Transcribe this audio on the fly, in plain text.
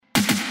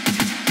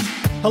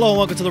Hello and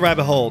welcome to The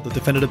Rabbit Hole, the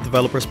Definitive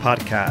Developers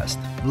Podcast,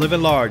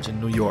 living large in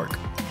New York.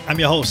 I'm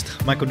your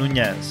host, Michael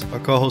Nunez. Our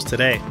co-host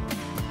today,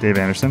 Dave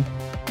Anderson.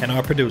 And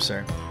our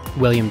producer,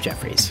 William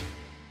Jeffries.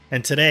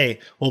 And today,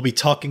 we'll be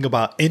talking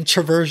about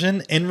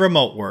introversion in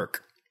remote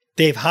work.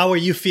 Dave, how are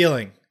you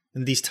feeling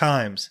in these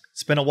times?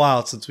 It's been a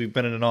while since we've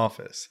been in an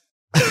office.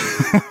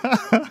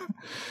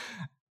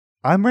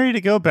 I'm ready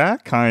to go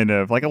back, kind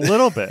of, like a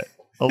little bit.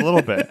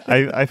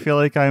 I feel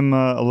like I'm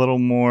a little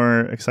more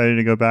excited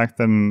to go back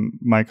than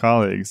my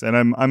colleagues, and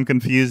I'm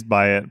confused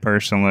by it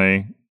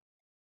personally,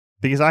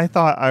 because I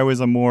thought I was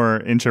a more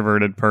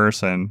introverted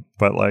person,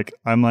 but like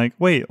I'm like,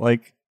 wait,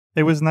 like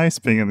it was nice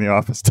being in the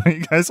office. Don't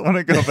you guys want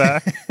to go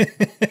back?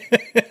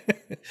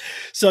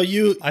 So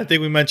I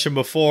think we mentioned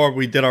before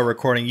we did our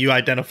recording, you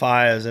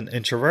identify as an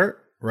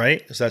introvert,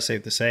 right? Is that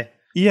safe to say?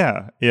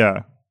 Yeah.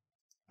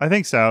 I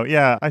think so.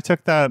 Yeah, I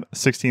took that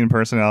 16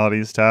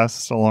 personalities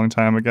test a long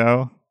time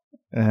ago,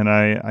 and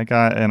I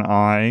got an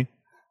I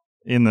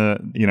in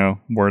the,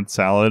 word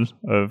salad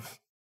of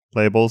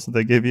labels that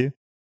they give you.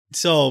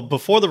 So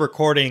before the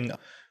recording,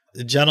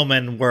 the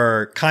gentlemen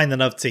were kind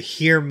enough to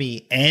hear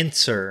me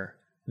answer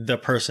the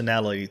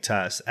personality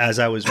test as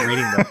I was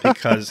reading them,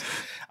 because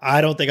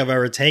I don't think I've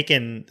ever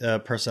taken a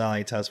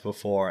personality test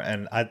before,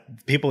 and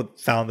people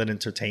found it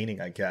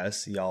entertaining, I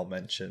guess. Y'all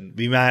mentioned.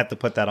 We might have to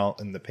put that on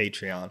in the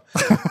Patreon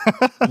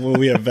when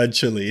we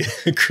eventually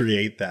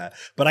create that.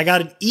 But I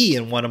got an E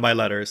in one of my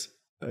letters.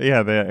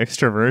 Yeah, the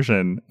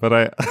extroversion. But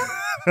I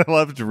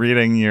loved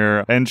reading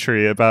your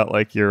entry about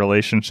like your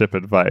relationship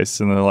advice,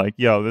 and they're like,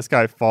 yo, this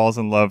guy falls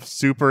in love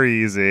super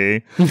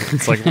easy.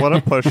 It's like, what a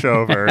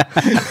pushover.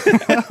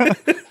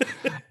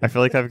 I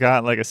feel like I've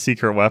got like a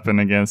secret weapon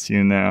against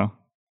you now.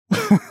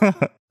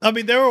 I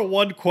mean, there were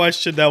one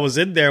question that was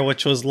in there,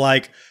 which was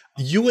like,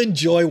 you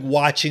enjoy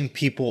watching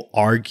people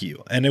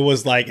argue. And it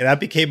was like, that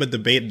became a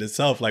debate in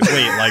itself. Like,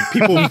 wait, like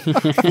people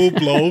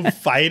full-blown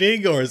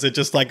fighting, or is it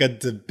just like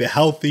a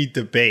healthy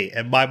debate?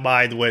 And my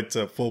mind went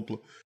to full-blown.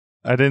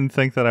 I didn't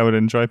think that I would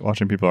enjoy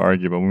watching people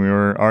argue, but when we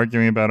were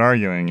arguing about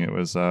arguing, it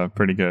was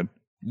pretty good.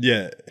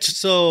 Yeah.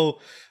 So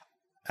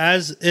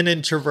as an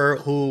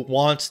introvert who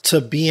wants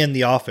to be in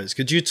the office,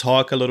 could you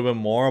talk a little bit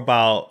more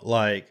about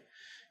like,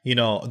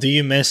 do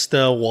you miss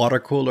the water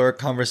cooler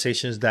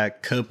conversations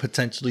that could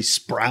potentially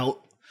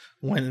sprout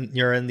when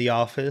you're in the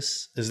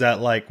office? Is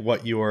that like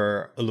what you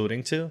were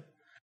alluding to?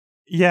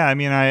 Yeah, I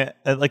mean, I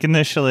like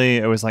initially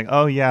it was like,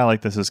 oh yeah,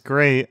 like this is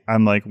great.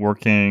 I'm like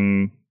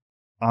working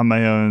on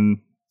my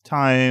own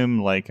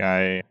time. Like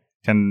I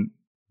can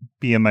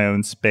be in my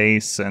own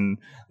space and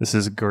this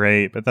is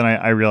great. But then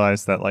I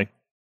realized that like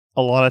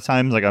a lot of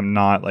times like I'm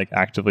not like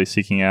actively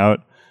seeking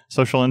out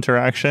social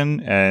interaction,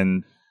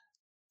 and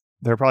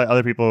there are probably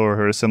other people who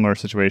are in a similar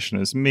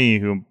situation as me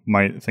who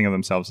might think of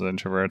themselves as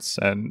introverts.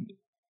 And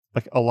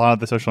like a lot of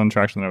the social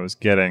interaction that I was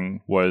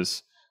getting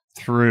was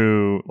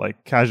through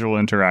like casual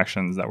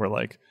interactions that were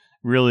like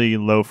really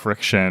low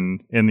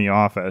friction in the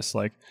office.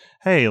 Like,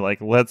 hey,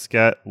 like let's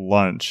get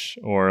lunch,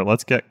 or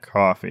let's get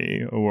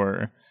coffee,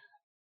 or,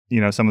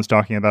 someone's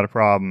talking about a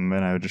problem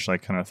and I would just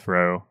like kind of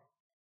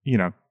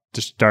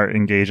just start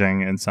engaging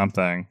in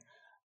something.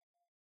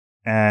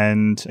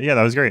 And yeah,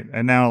 that was great.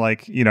 And now,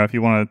 like, if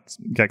you want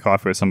to get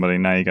coffee with somebody,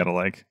 now you got to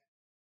like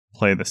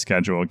play the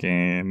schedule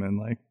game and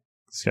like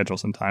schedule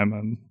some time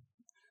on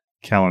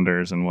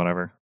calendars and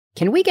whatever.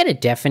 Can we get a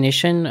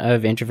definition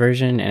of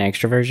introversion and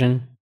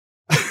extroversion?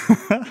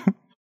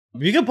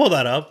 You can pull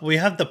that up. We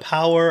have the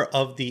power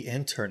of the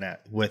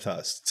internet with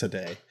us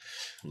today.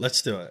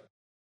 Let's do it.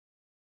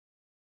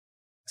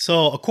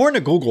 So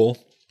according to Google,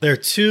 there are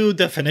two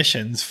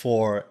definitions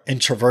for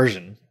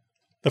introversion.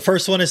 The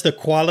first one is the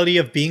quality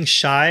of being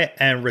shy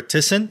and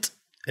reticent.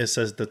 It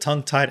says the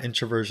tongue-tied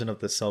introversion of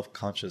the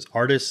self-conscious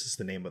artist is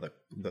the name of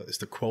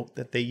the quote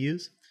that they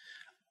use.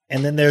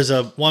 And then there's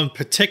one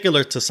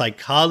particular to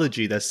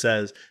psychology that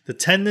says the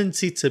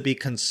tendency to be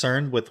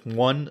concerned with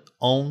one's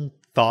own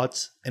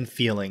thoughts and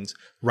feelings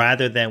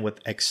rather than with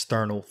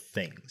external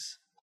things.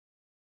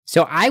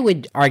 So I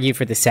would argue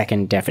for the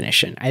second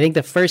definition. I think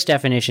the first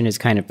definition is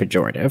kind of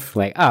pejorative.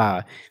 Like,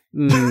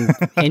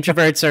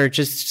 introverts are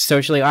just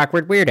socially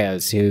awkward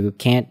weirdos who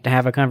can't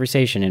have a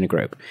conversation in a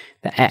group.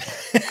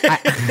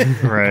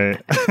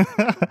 Right.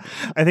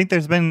 I think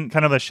there's been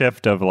kind of a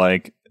shift of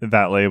like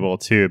that label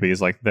too,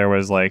 because like there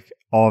was like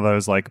all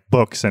those like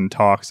books and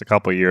talks a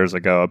couple years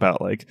ago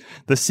about like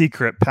the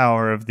secret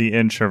power of the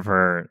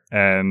introvert.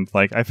 And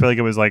like, I feel like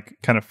it was like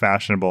kind of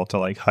fashionable to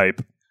like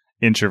hype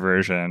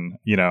introversion,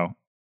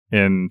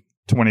 in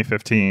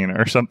 2015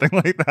 or something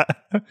like that.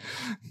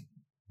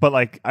 But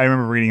like I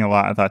remember reading a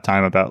lot at that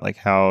time about like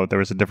how there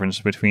was a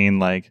difference between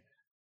like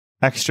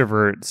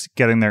extroverts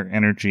getting their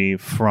energy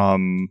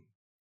from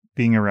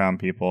being around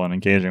people and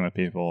engaging with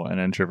people, and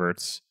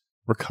introverts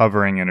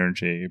recovering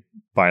energy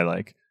by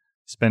like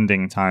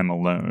spending time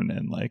alone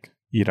and like,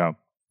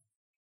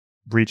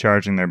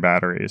 recharging their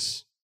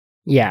batteries.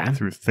 Yeah.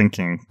 Through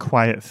thinking,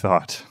 quiet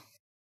thought.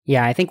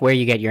 Yeah, I think where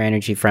you get your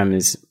energy from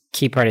is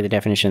key part of the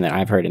definition that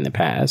I've heard in the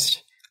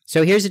past.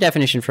 So here's a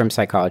definition from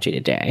Psychology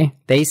Today.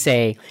 They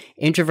say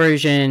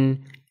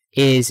introversion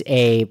is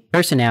a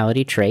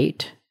personality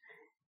trait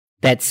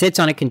that sits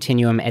on a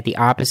continuum at the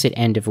opposite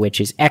end of which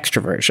is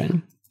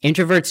extroversion.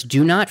 Introverts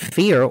do not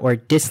fear or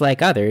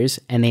dislike others,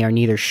 and they are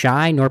neither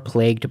shy nor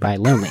plagued by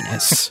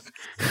loneliness.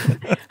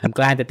 I'm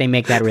glad that they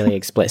make that really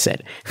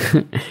explicit.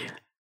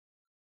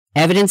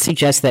 Evidence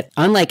suggests that,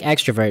 unlike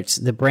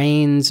extroverts, the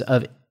brains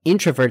of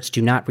introverts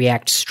do not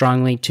react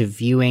strongly to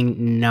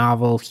viewing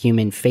novel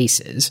human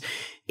faces.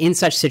 In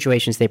such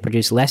situations, they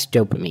produce less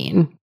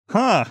dopamine.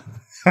 Huh.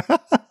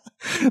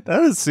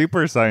 That is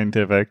super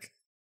scientific.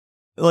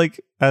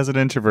 Like, as an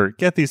introvert,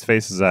 get these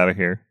faces out of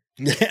here.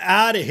 Get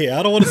out of here.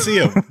 I don't want to see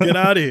them. Get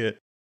out of here.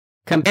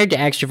 Compared to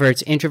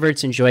extroverts,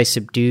 introverts enjoy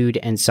subdued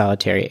and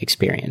solitary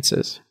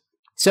experiences.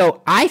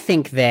 So I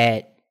think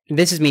that,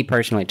 this is me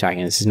personally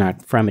talking, this is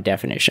not from a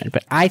definition,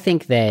 but I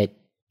think that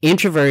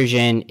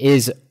introversion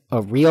is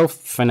a real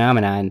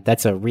phenomenon.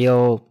 That's a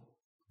real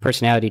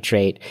personality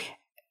trait.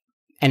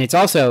 And it's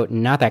also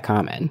not that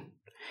common.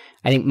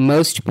 I think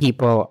most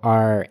people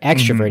are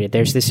extroverted. Mm-hmm.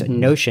 There's this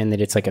notion that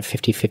it's like a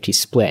 50-50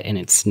 split, and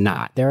it's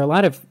not. There are a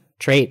lot of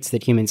traits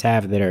that humans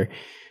have that are,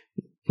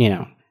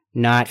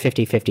 not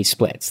 50-50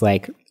 splits.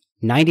 Like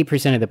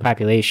 90% of the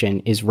population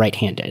is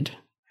right-handed.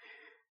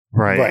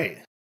 Right.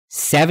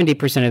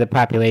 70% of the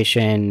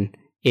population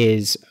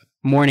is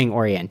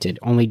morning-oriented.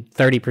 Only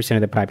 30%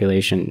 of the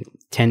population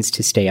tends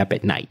to stay up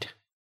at night.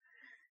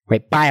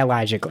 Right?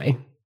 Biologically.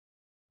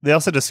 They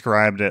also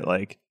described it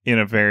like in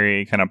a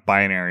very kind of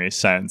binary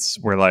sense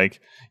where like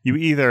you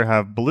either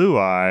have blue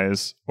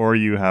eyes or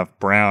you have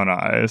brown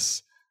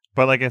eyes,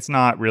 but like it's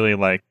not really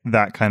like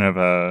that kind of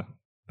a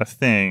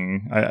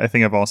thing. I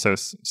think I've also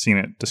seen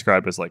it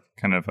described as like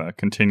kind of a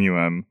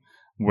continuum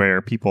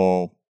where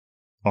people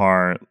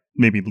are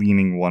maybe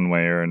leaning one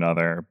way or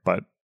another,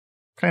 but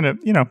kind of,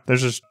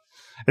 there's just,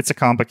 it's a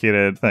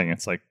complicated thing.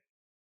 It's like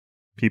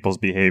people's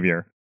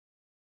behavior.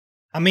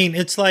 I mean,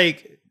 it's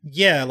like,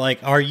 yeah,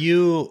 like,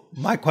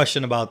 my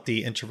question about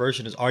the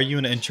introversion is, are you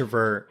an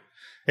introvert?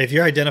 If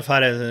you're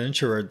identified as an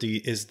introvert,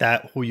 is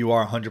that who you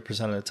are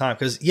 100% of the time?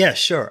 Because, yeah,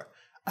 sure,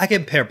 I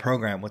can pair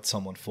program with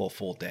someone for a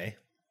full day.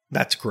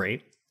 That's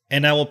great.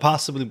 And that will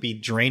possibly be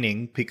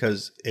draining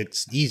because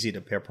it's easy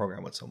to pair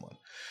program with someone.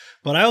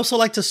 But I also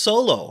like to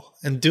solo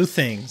and do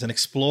things and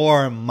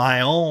explore my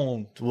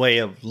own way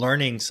of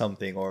learning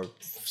something or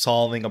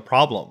solving a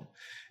problem.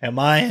 Am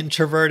I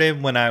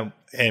introverted when I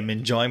am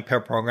enjoying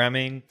pair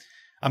programming?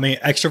 I mean,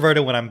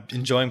 extroverted when I'm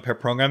enjoying pair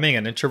programming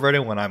and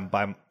introverted when I'm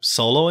by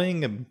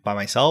soloing and by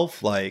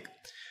myself. Like,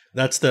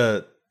 that's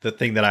the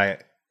thing that I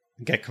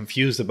get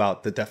confused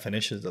about, the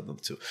definitions of them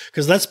two.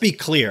 Because let's be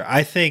clear.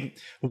 I think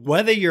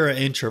whether you're an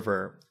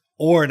introvert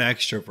or an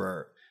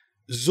extrovert,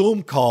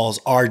 Zoom calls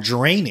are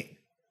draining,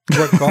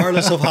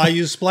 regardless of how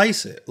you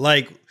splice it.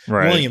 Like,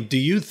 right. William, do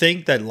you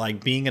think that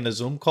like being in a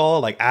Zoom call,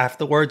 like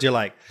afterwards, you're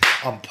like,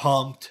 I'm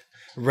pumped,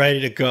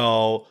 ready to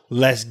go,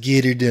 let's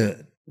get it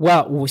done?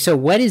 Well, so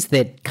what is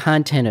the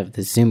content of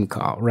the Zoom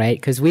call, right?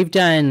 Because we've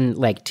done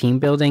like team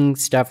building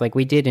stuff, like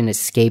we did an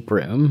escape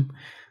room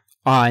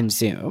on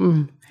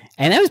Zoom,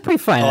 and that was pretty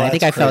fun. I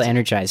think I felt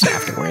energized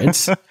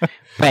afterwards.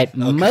 But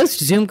most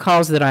Zoom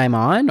calls that I'm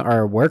on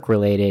are work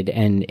related,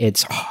 and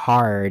it's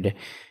hard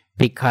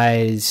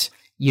because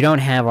you don't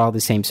have all the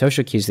same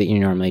social cues that you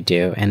normally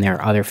do, and there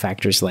are other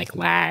factors like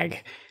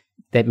lag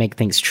that make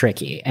things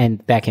tricky,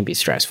 and that can be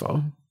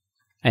stressful.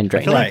 And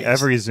I feel like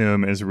every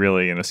Zoom is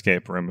really an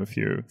escape room if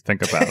you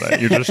think about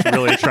it. You're just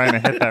really trying to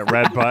hit that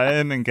red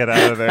button and get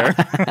out of there.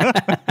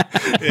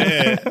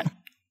 Yeah,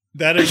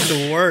 that is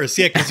the worst.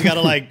 Yeah, because you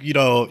gotta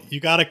you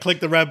gotta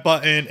click the red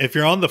button. If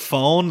you're on the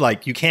phone,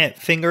 like you can't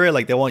finger it.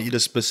 Like they want you to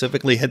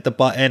specifically hit the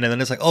button, and then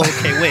it's like, oh,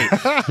 okay,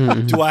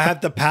 wait, do I have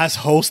to pass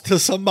host to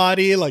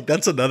somebody? Like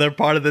that's another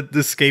part of the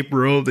escape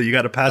room that you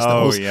got to pass the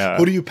host. Yeah.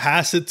 Who do you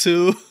pass it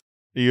to?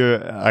 You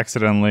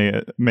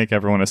accidentally make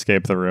everyone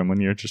escape the room when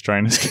you're just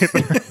trying to escape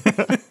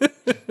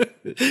the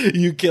room.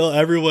 You kill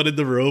everyone in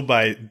the room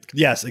by,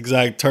 yes,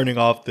 exactly, turning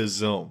off the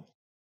Zoom.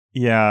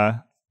 Yeah.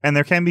 And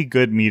there can be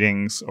good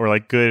meetings or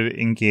like good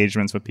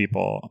engagements with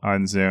people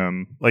on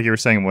Zoom. Like you were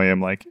saying,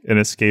 William, like an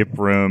escape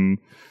room,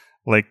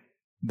 like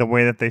the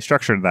way that they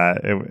structured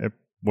that, it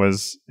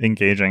was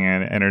engaging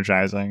and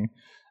energizing.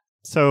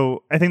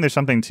 So I think there's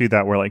something to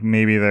that where like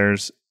maybe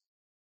there's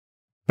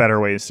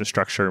better ways to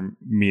structure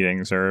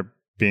meetings or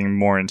being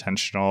more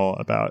intentional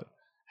about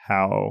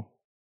how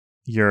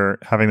you're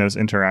having those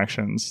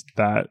interactions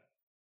that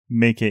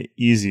make it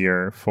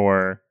easier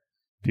for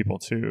people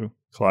to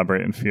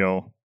collaborate and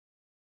feel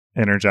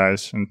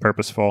energized and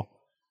purposeful.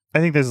 I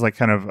think this is like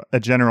kind of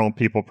a general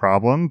people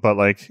problem, but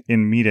like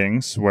in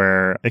meetings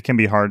where it can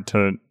be hard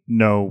to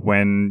know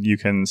when you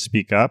can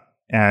speak up,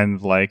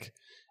 and like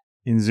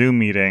in Zoom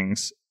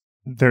meetings,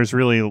 there's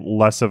really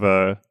less of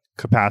a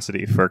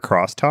capacity for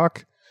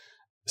crosstalk.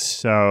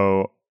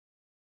 So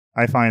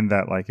I find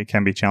that like it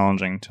can be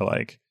challenging to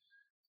like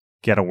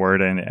get a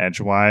word in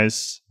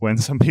edgewise when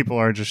some people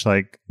are just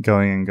like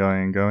going and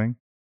going and going.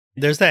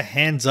 There's that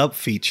hands up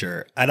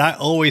feature, and I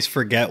always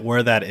forget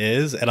where that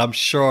is. And I'm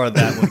sure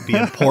that would be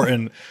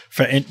important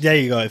for. There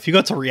you go. If you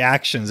go to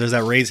reactions, there's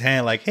that raise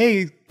hand, like,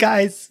 "Hey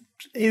guys,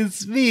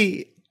 it's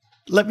me.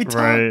 Let me talk."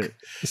 Right. Kind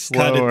of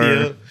Slower.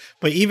 deal.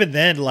 But even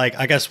then, like,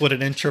 I guess would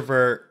an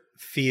introvert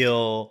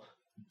feel?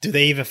 Do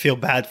they even feel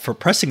bad for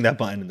pressing that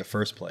button in the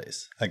first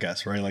place? I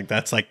guess, right? Like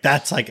that's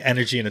like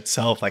energy in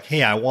itself. Like,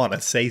 hey, I want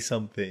to say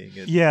something.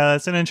 And Yeah,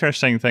 that's an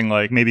interesting thing.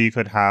 Like maybe you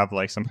could have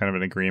like some kind of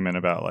an agreement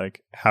about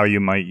like how you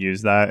might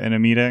use that in a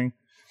meeting,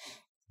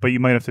 but you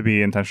might have to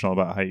be intentional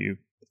about how you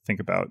think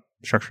about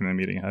structuring a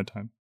meeting ahead of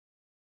time.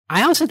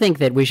 I also think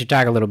that we should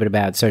talk a little bit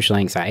about social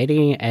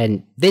anxiety.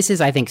 And this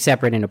is, I think,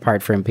 separate and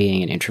apart from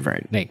being an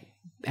introvert. Like,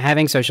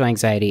 having social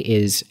anxiety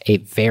is a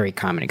very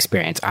common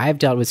experience. I've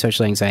dealt with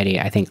social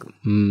anxiety. I think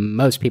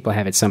most people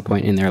have at some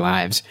point in their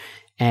lives.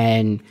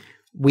 And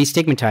we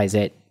stigmatize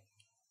it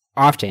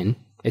often,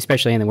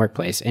 especially in the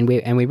workplace. And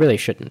we really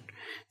shouldn't.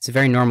 It's a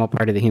very normal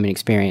part of the human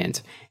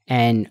experience.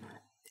 And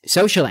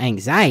social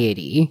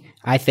anxiety,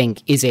 I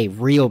think, is a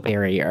real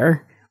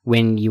barrier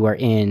when you are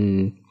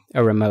in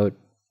a remote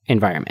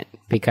environment,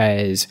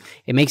 because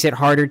it makes it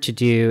harder to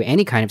do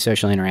any kind of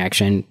social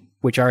interaction,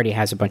 which already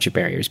has a bunch of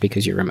barriers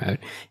because you're remote.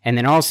 And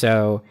then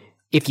also,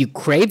 if you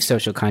crave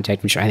social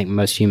contact, which I think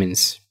most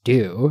humans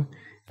do,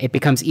 it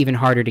becomes even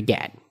harder to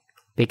get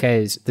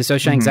because the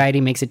social anxiety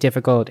makes it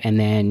difficult. And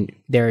then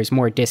there's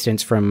more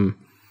distance from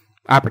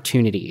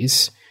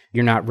opportunities.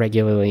 You're not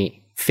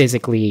regularly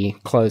physically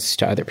close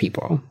to other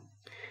people.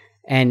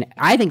 And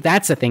I think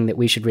that's the thing that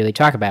we should really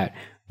talk about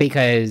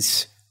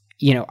because,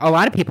 you know, a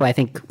lot of people, I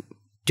think,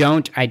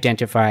 don't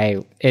identify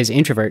as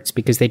introverts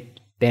because they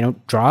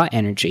don't draw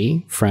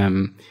energy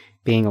from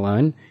being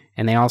alone.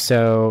 And they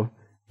also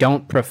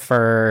don't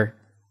prefer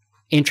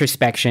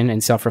introspection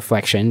and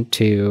self-reflection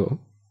to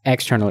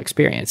external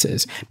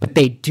experiences. But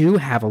they do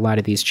have a lot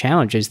of these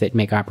challenges that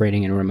make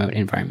operating in a remote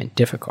environment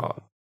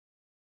difficult.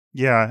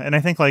 Yeah, and I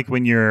think like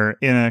when you're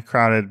in a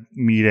crowded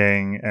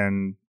meeting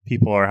and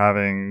people are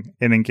having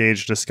an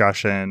engaged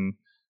discussion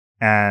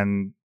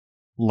and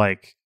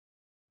like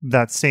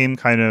that same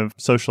kind of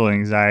social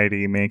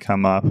anxiety may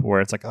come up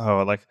where it's like,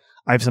 oh, like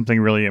I have something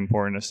really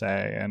important to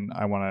say and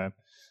I want to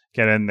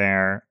get in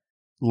there.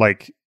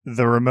 Like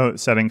the remote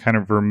setting kind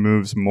of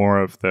removes more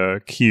of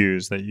the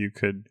cues that you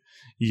could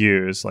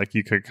use. Like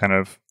you could kind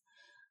of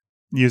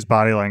use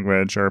body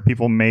language, or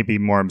people may be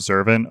more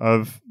observant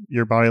of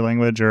your body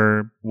language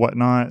or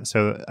whatnot.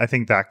 So I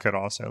think that could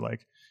also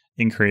like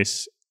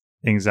increase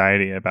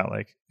anxiety about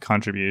like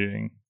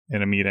contributing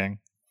in a meeting.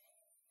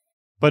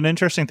 But an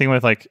interesting thing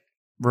with like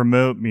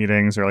remote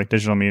meetings or like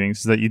digital meetings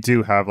is that you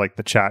do have like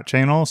the chat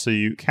channel, so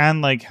you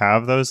can like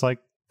have those like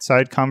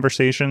side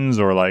conversations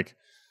or like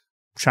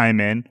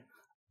chime in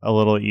a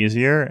little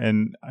easier.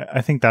 And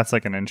I think that's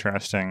like an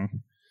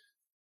interesting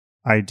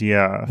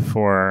idea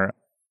for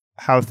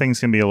how things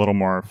can be a little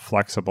more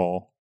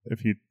flexible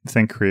if you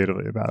think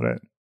creatively about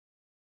it.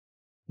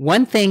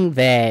 One thing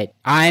that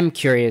I'm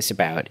curious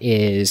about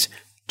is,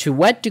 to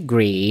what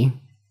degree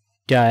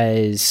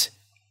does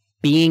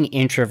being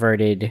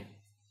introverted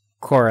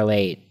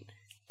correlate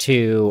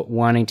to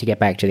wanting to get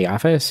back to the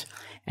office?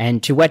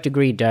 And to what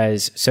degree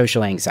does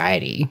social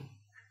anxiety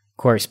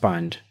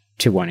correspond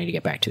to wanting to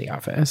get back to the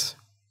office?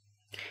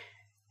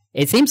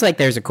 It seems like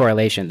there's a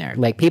correlation there.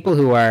 Like people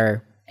who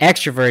are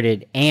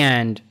extroverted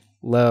and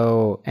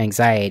low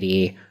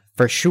anxiety,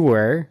 for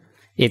sure,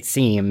 it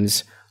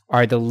seems,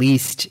 are the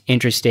least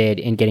interested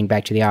in getting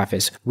back to the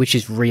office, which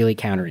is really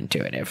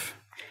counterintuitive,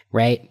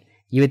 right?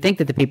 You would think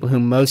that the people who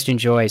most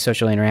enjoy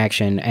social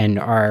interaction and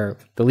are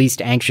the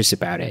least anxious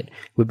about it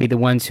would be the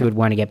ones who would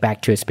want to get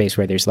back to a space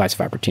where there's lots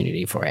of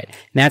opportunity for it. And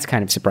that's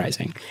kind of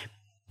surprising.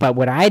 But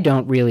what I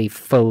don't really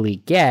fully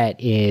get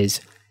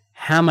is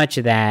how much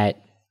of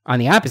that, on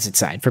the opposite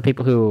side, for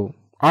people who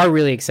are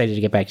really excited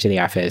to get back to the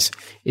office,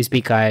 is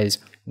because,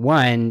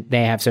 one,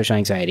 they have social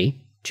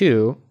anxiety,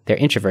 two, they're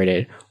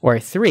introverted, or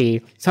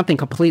three, something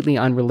completely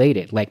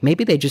unrelated. Like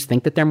maybe they just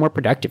think that they're more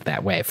productive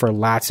that way for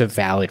lots of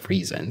valid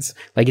reasons.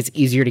 Like it's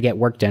easier to get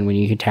work done when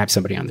you can tap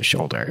somebody on the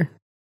shoulder.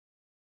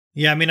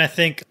 Yeah, I mean, I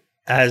think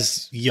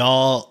as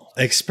y'all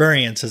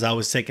experience, as I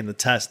was taking the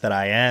test, that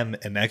I am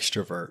an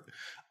extrovert.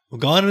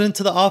 Going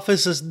into the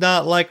office is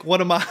not like one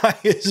of my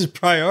highest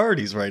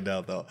priorities right now,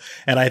 though.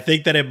 And I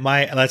think that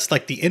that's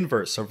like the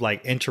inverse of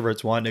like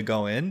introverts wanting to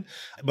go in.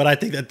 But I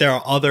think that there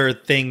are other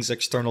things,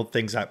 external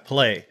things at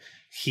play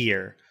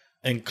here,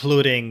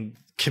 including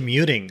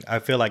commuting. I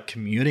feel like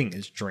commuting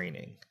is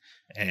draining.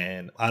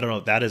 And I don't know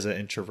if that is an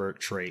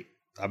introvert trait.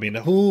 I mean,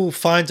 who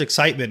finds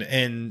excitement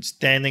in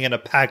standing in a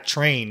packed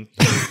train,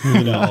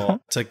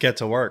 to get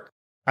to work?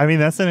 I mean,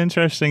 that's an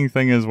interesting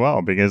thing as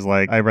well, because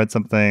like I read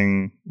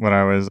something when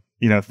I was,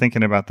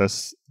 thinking about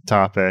this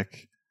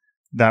topic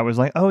that was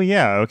like, oh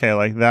yeah, okay,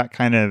 like that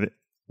kind of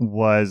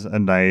was a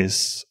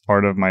nice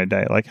part of my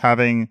day. Like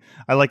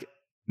I like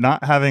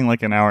not having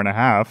like an hour and a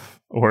half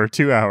or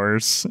 2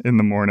 hours in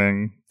the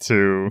morning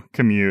to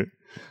commute,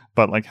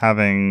 but like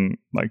having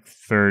like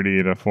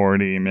 30 to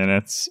 40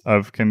 minutes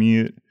of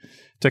commute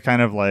to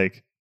kind of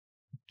like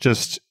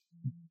just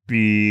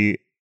be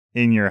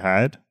in your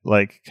head,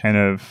 like kind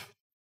of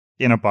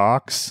in a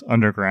box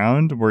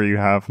underground where you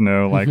have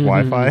no like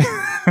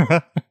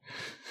Wi-Fi.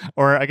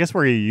 Or I guess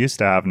where you used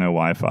to have no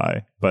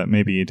Wi-Fi, but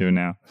maybe you do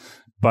now.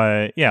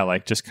 But yeah,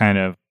 like just kind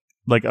of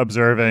like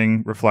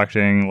observing,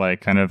 reflecting, like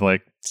kind of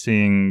like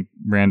seeing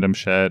random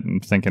shit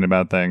and thinking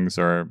about things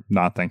or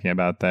not thinking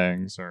about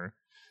things or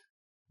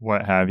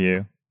what have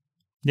you.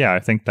 Yeah, I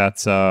think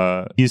that's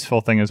a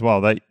useful thing as well,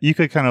 that you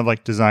could kind of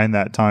like design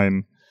that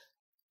time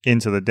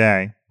into the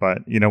day. But,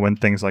 you know, when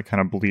things like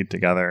kind of bleed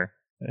together,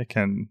 it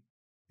can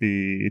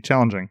be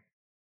challenging.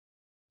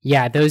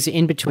 Yeah, those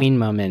in-between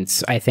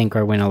moments, I think,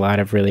 are when a lot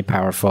of really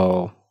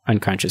powerful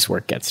unconscious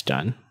work gets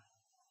done.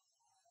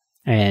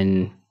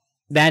 And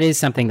that is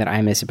something that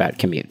I miss about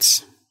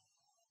commutes.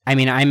 I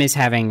mean, I miss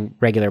having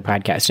regular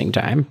podcasting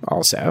time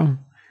also.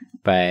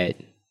 But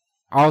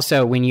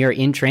also, when you're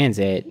in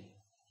transit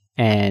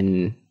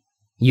and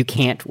you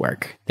can't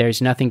work, there's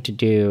nothing to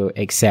do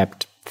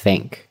except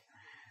think.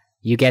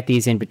 You get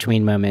these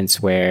in-between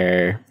moments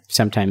where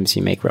sometimes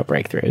you make real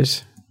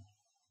breakthroughs.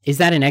 Is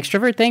that an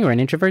extrovert thing or an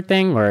introvert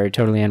thing or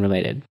totally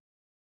unrelated?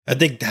 I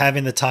think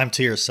having the time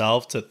to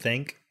yourself to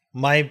think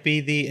might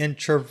be the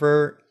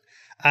introvert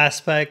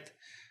aspect,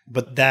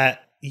 but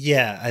that,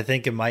 yeah, I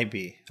think it might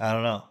be. I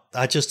don't know.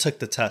 I just took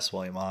the test,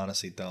 William. I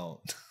honestly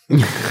don't.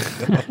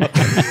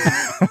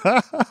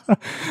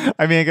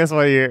 I mean, I guess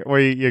what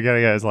you're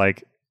getting at is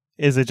like,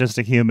 is it just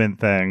a human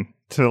thing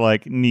to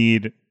like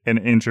need an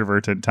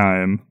introverted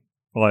time,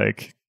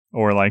 like,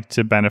 or like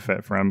to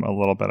benefit from a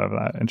little bit of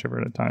that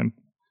introverted time?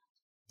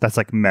 That's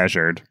like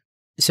measured.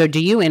 So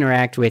do you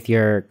interact with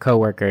your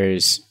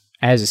coworkers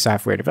as a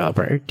software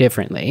developer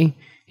differently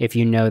if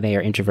you know they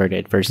are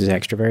introverted versus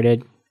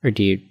extroverted? Or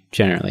do you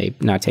generally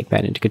not take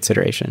that into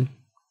consideration?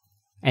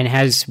 And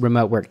has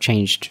remote work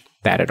changed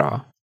that at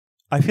all?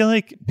 I feel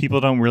like people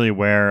don't really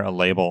wear a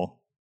label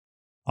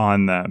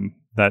on them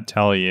that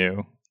tell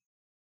you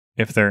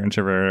if they're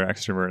introverted or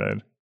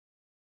extroverted.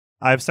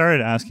 I've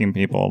started asking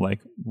people like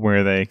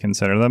where they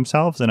consider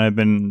themselves, and I've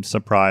been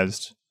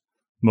surprised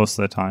most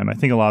of the time. I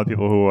think a lot of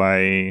people who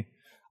I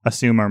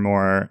assume are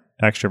more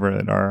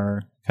extroverted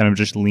are kind of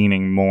just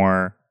leaning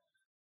more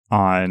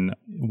on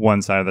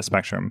one side of the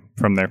spectrum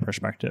from their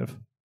perspective,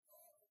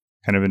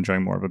 kind of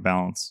enjoying more of a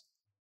balance.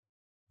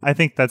 I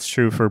think that's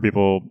true for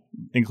people,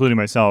 including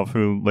myself,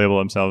 who label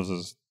themselves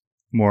as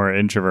more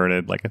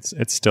introverted. Like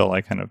it's still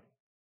like kind of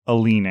a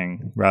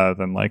leaning rather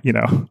than like, you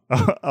know,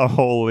 a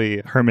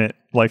wholly hermit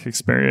life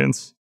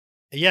experience.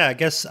 Yeah, I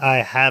guess I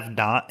have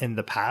not in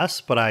the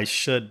past, but I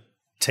should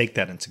take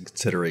that into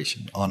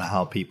consideration on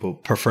how people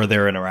prefer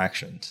their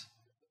interactions.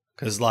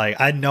 Because like,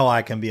 I know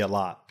I can be a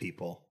lot,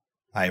 people.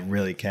 I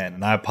really can.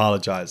 And I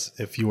apologize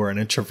if you were an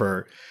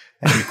introvert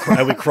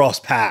and we cross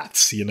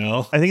paths, you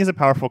know? I think it's a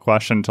powerful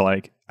question to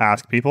like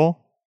ask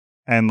people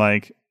and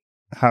like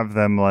have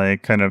them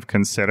like kind of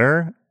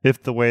consider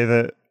if the way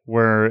that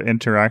we're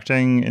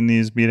interacting in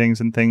these meetings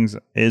and things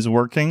is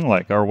working,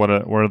 like, or what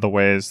are the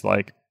ways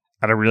like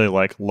at a really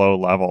like low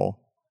level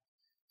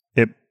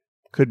it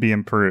could be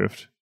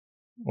improved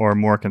or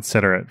more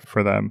considerate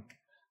for them.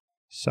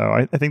 So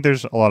I think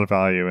there's a lot of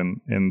value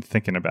in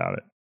thinking about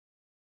it.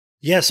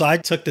 Yeah, so I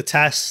took the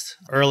test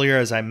earlier,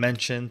 as I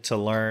mentioned, to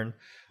learn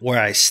where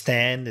I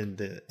stand in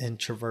the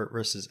introvert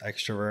versus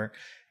extrovert.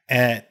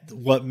 And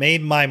what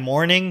made my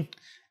morning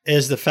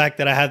is the fact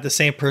that I have the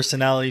same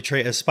personality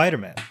trait as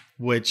Spiderman,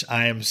 which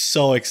I am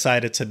so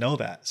excited to know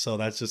that. So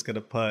that's just going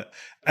to put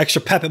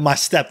extra pep in my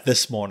step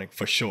this morning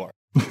for sure.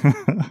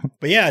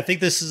 But yeah, I think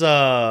this is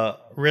a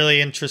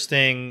really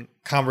interesting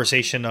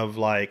conversation of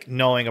like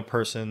knowing a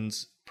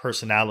person's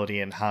personality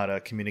and how to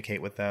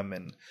communicate with them.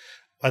 And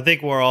I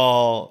think we're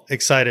all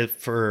excited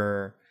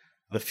for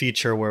the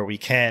future where we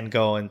can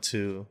go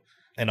into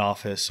an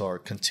office or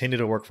continue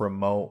to work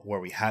remote, where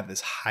we have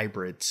this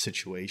hybrid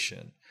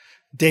situation.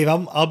 Dave,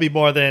 I'll be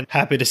more than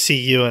happy to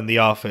see you in the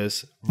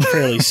office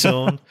fairly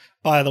soon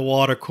by the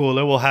water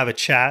cooler. We'll have a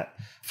chat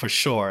for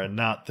sure, and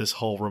not this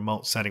whole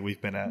remote setting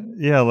we've been at.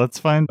 Yeah, let's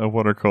find a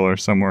water cooler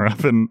somewhere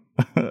up in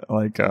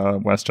like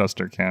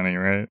Westchester County,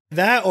 right?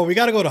 That, or we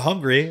got to go to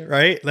Hungary,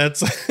 right? Let's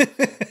find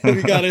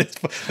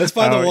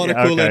the water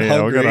cooler in Hungary.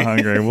 Yeah, we'll go to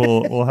Hungary.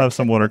 We'll have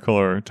some water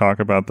cooler talk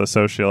about the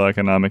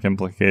socioeconomic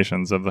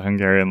implications of the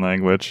Hungarian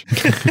language.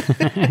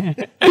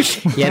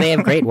 Yeah, they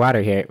have great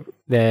water here.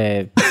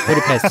 The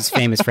Budapest is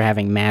famous for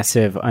having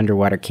massive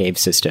underwater cave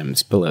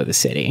systems below the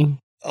city.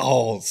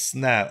 Oh,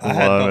 snap. I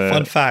had no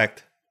fun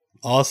fact.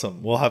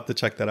 Awesome. We'll have to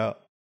check that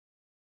out.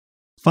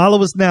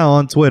 Follow us now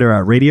on Twitter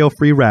at Radio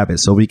Free Rabbit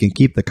so we can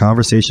keep the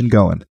conversation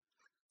going.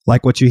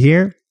 Like what you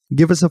hear?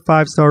 Give us a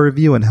 5-star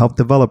review and help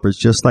developers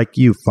just like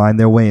you find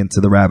their way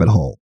into the rabbit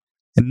hole.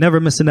 And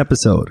never miss an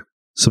episode.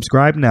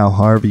 Subscribe now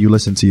however you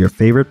listen to your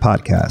favorite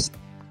podcast.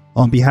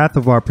 On behalf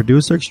of our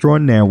producer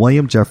extraordinaire,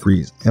 William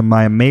Jeffries, and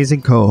my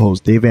amazing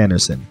co-host, Dave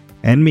Anderson,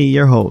 and me,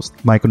 your host,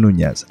 Michael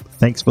Nunez,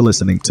 thanks for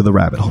listening to The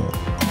Rabbit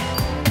Hole.